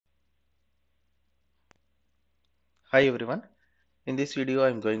Hi everyone. In this video I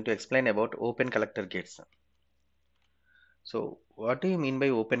am going to explain about open collector gates. So what do you mean by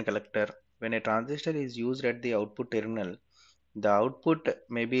open collector? When a transistor is used at the output terminal, the output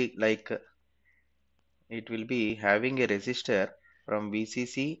may be like it will be having a resistor from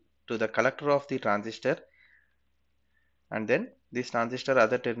VCC to the collector of the transistor, and then this transistor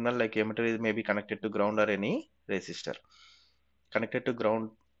other terminal like emitter is maybe connected to ground or any resistor connected to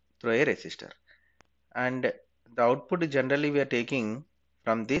ground through a resistor, and the output generally we are taking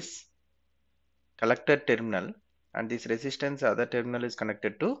from this collector terminal, and this resistance other terminal is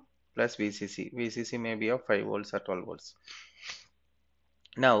connected to plus VCC. VCC may be of 5 volts or 12 volts.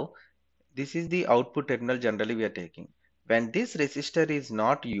 Now this is the output terminal generally we are taking. When this resistor is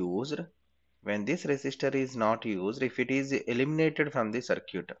not used, if it is eliminated from the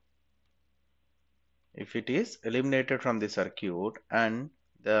circuit, and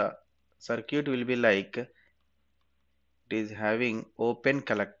the circuit will be like it is having open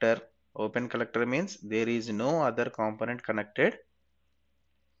collector. Open collector means there is no other component connected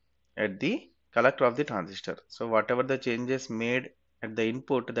at the collector of the transistor. So whatever the changes made at the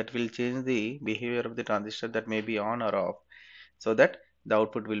input, that will change the behavior of the transistor, that may be on or off, so that the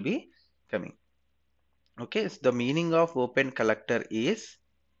output will be coming. Okay, so the meaning of open collector is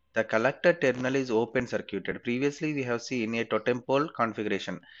the collector terminal is open circuited. Previously we have seen a totem pole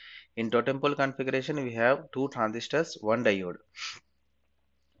configuration. In totem pole configuration we have two transistors, one diode.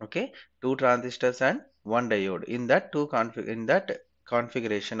 Okay, two transistors and one diode. In that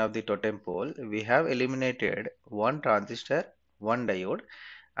configuration of the totem pole, we have eliminated one transistor, one diode,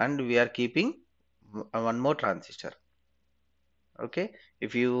 and we are keeping one more transistor. Okay,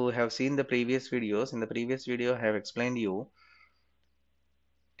 if you have seen the previous videos, in the previous video I have explained you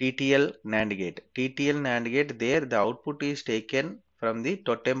TTL NAND gate. TTL NAND gate, there the output is taken from the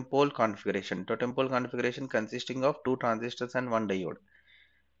totem pole configuration. Totem pole configuration consisting of two transistors and one diode.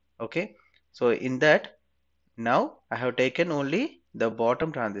 Okay, so in that, now I have taken only the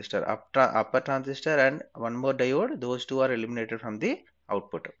bottom transistor, upper transistor and one more diode. Those two are eliminated from the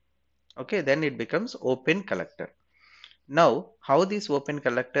output. Okay, then it becomes open collector. Now how this open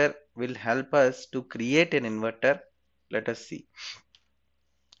collector will help us to create an inverter? Let us see.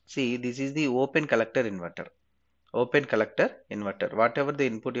 See, this is the open collector inverter. Open collector inverter. Whatever the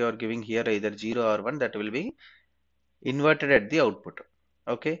input you are giving here, either 0 or 1, that will be inverted at the output.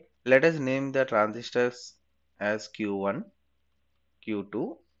 Okay, let us name the transistors as Q1,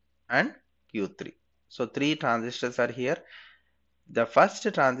 Q2 and Q3. So three transistors are here. The first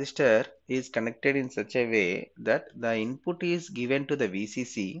transistor is connected in such a way that the input is given to the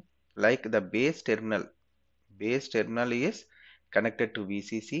VCC, like the base terminal. Base terminal is connected to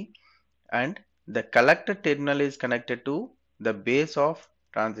VCC, and the collector terminal is connected to the base of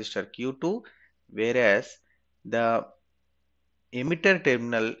transistor Q2, whereas the emitter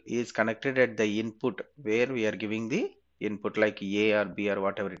terminal is connected at the input where we are giving the input like A or B or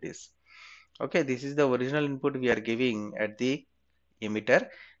whatever it is. Okay, this is the original input we are giving at the emitter,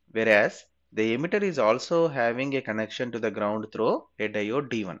 whereas the emitter is also having a connection to the ground through a diode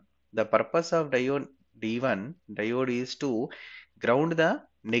D1. The purpose of diode D1 is to ground the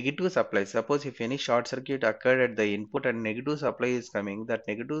negative supply. Suppose if any short circuit occurred at the input and negative supply is coming, that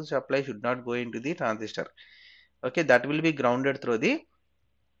negative supply should not go into the transistor. Okay, that will be grounded through the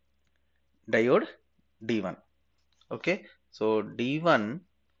diode D1. Okay, so D1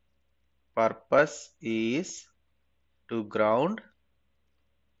 purpose is to ground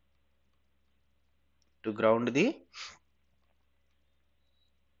the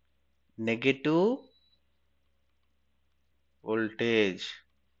negative voltage.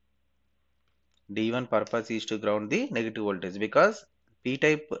 D1 purpose is to ground the negative voltage, because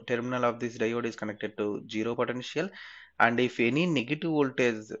P-type terminal of this diode is connected to 0 potential, and if any negative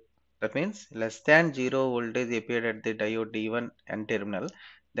voltage, that means less than 0 voltage appeared at the diode D1 N terminal,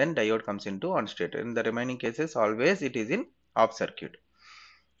 then diode comes into on state. In the remaining cases always it is in off circuit.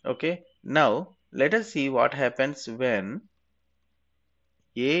 Okay, now let us see what happens when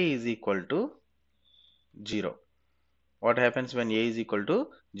A is equal to 0. What happens when A is equal to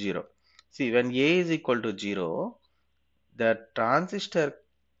 0? See, when A is equal to 0, the transistor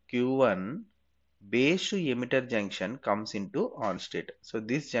Q1 base to emitter junction comes into on state. So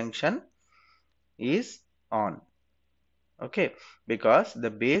this junction is on. Okay, because the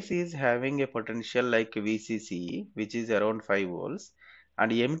base is having a potential like VCC, which is around 5 volts,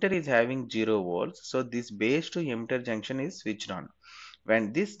 and emitter is having 0 volts. So this base to emitter junction is switched on.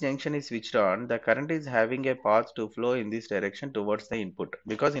 When this junction is switched on, the current is having a path to flow in this direction towards the input,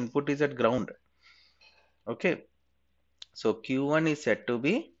 because input is at ground. Okay, so Q1 is set to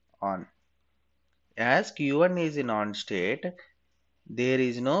be on. As Q1 is in on state, there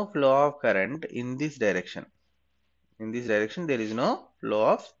is no flow of current in this direction. In this direction, there is no flow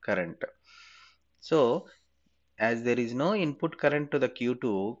of current. So, as there is no input current to the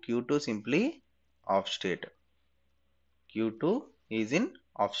Q2, Q2 simply off state. Q2 is in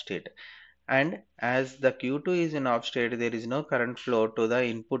off state. And as the Q2 is in off state, there is no current flow to the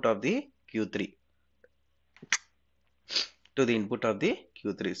input of the Q3. To the input of the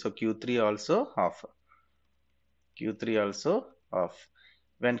Q3. So, Q3 also off. Q3 also off.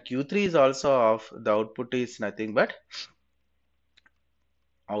 When Q3 is also off, the output is nothing but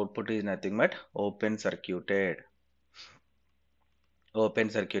open circuited.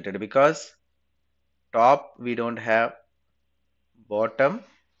 Because top we don't have, bottom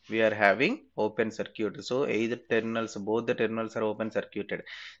we are having open circuit. So either terminals, both the terminals are open circuited.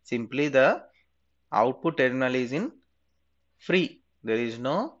 Simply the output terminal is in free. There is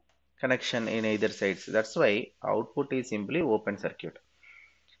no connection in either sides. That's why output is simply open circuit.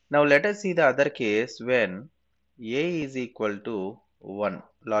 Now let us see the other case when A is equal to 1,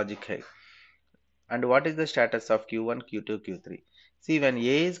 logic high. And what is the status of Q1, Q2, Q3? See, when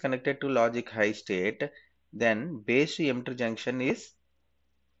A is connected to logic high state, then base to emitter junction is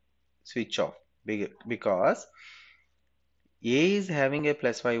switch off because A is having a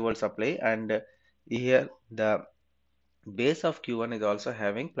plus 5 volt supply, and here the base of Q1 is also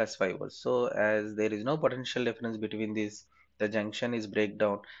having plus 5 volts. So as there is no potential difference between these, the junction is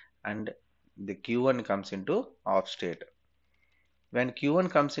breakdown and the Q1 comes into off state. When Q1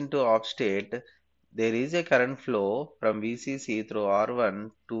 comes into off state, there is a current flow from VCC through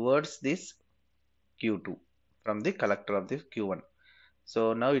R1 towards this Q2 from the collector of this Q1.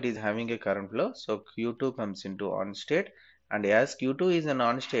 So now it is having a current flow. So Q2 comes into on state, and as Q2 is an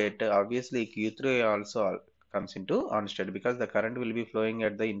on state, obviously Q3 also comes into on state because the current will be flowing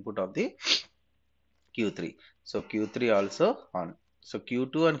at the input of the Q3. So Q3 also on. So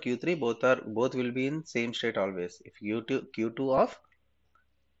Q2 and Q3 both will be in same state always. If Q2 off,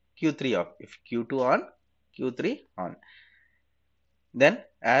 Q3 off. If Q2 on, Q3 on. Then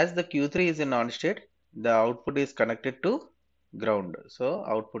as the Q3 is in on state, the output is connected to ground. So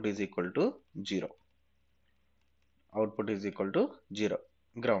output is equal to 0. Output is equal to 0.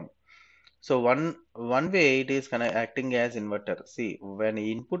 Ground. So one way it is kind of acting as inverter. See, when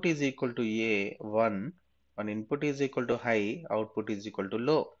input is equal to A1, when input is equal to high, output is equal to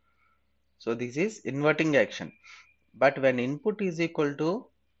low. So this is inverting action. But when input is equal to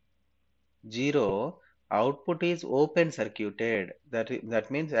 0, output is open circuited. That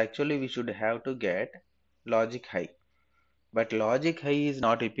means actually we should have to get logic high. But logic high is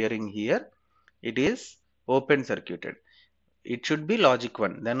not appearing here. It is open circuited. It should be logic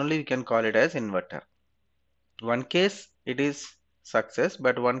 1. Then only we can call it as inverter. One case it is success,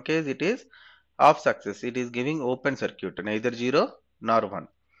 but one case it is off success. It is giving open circuit, neither 0 nor 1.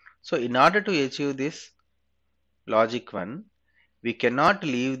 So in order to achieve this logic 1, we cannot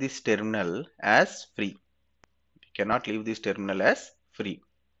leave this terminal as free. We cannot leave this terminal as free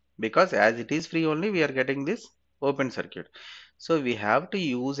because as it is free only we are getting this open circuit. So we have to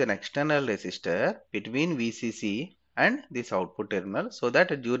use an external resistor between VCC and this output terminal so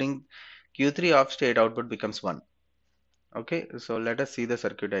that during Q3 off state output becomes 1. Okay, so let us see the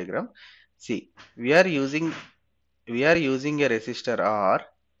circuit diagram. See, we are using a resistor R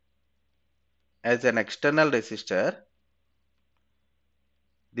as an external resistor.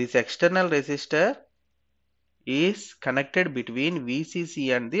 This external resistor is connected between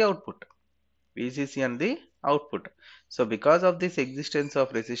VCC and the output. VCC and the output. So because of this existence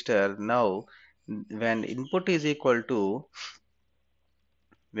of resistor, now when input is equal to,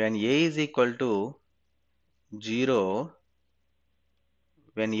 when A is equal to 0,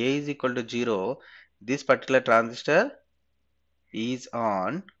 when A is equal to 0, this particular transistor is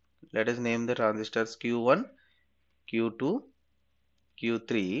on. Let us name the transistors Q1, Q2,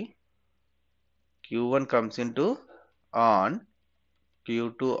 Q3. Q1 comes into on,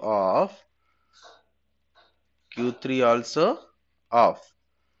 Q2 off, Q3 also off.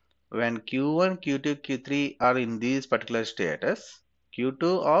 When Q1, Q2, Q3 are in these particular status,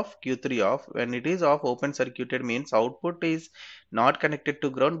 Q2 off, Q3 off, when it is off, open circuited means output is not connected to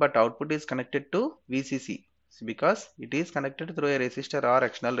ground but output is connected to VCC because it is connected through a resistor or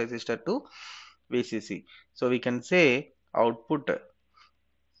external resistor to VCC. So we can say output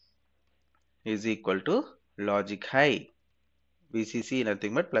is equal to logic high. VCC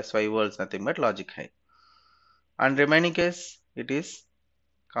nothing but plus 5 volts, nothing but logic high. And remaining case it is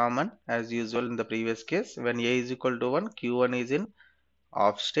common as usual in the previous case. When A is equal to 1, Q1 is in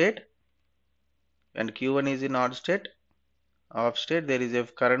off state. When Q1 is in off state, off state, there is a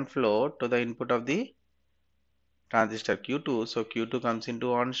current flow to the input of the transistor Q2. So Q2 comes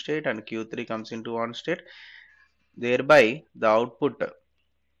into on state and Q3 comes into on state. Thereby, the output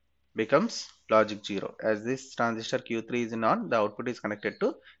becomes logic 0. As this transistor Q3 is in on, the output is connected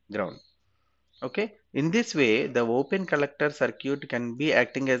to ground. Okay. In this way, the open collector circuit can be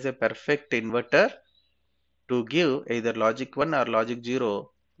acting as a perfect inverter to give either logic 1 or logic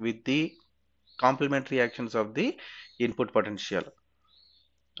 0 with the complementary actions of the input potential.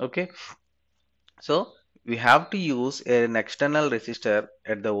 Okay. So we have to use an external resistor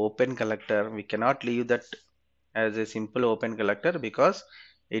at the open collector. We cannot leave that as a simple open collector because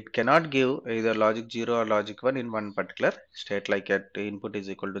it cannot give either logic 0 or logic 1 in one particular state, like at input is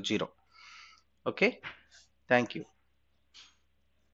equal to 0. Okay. Thank you.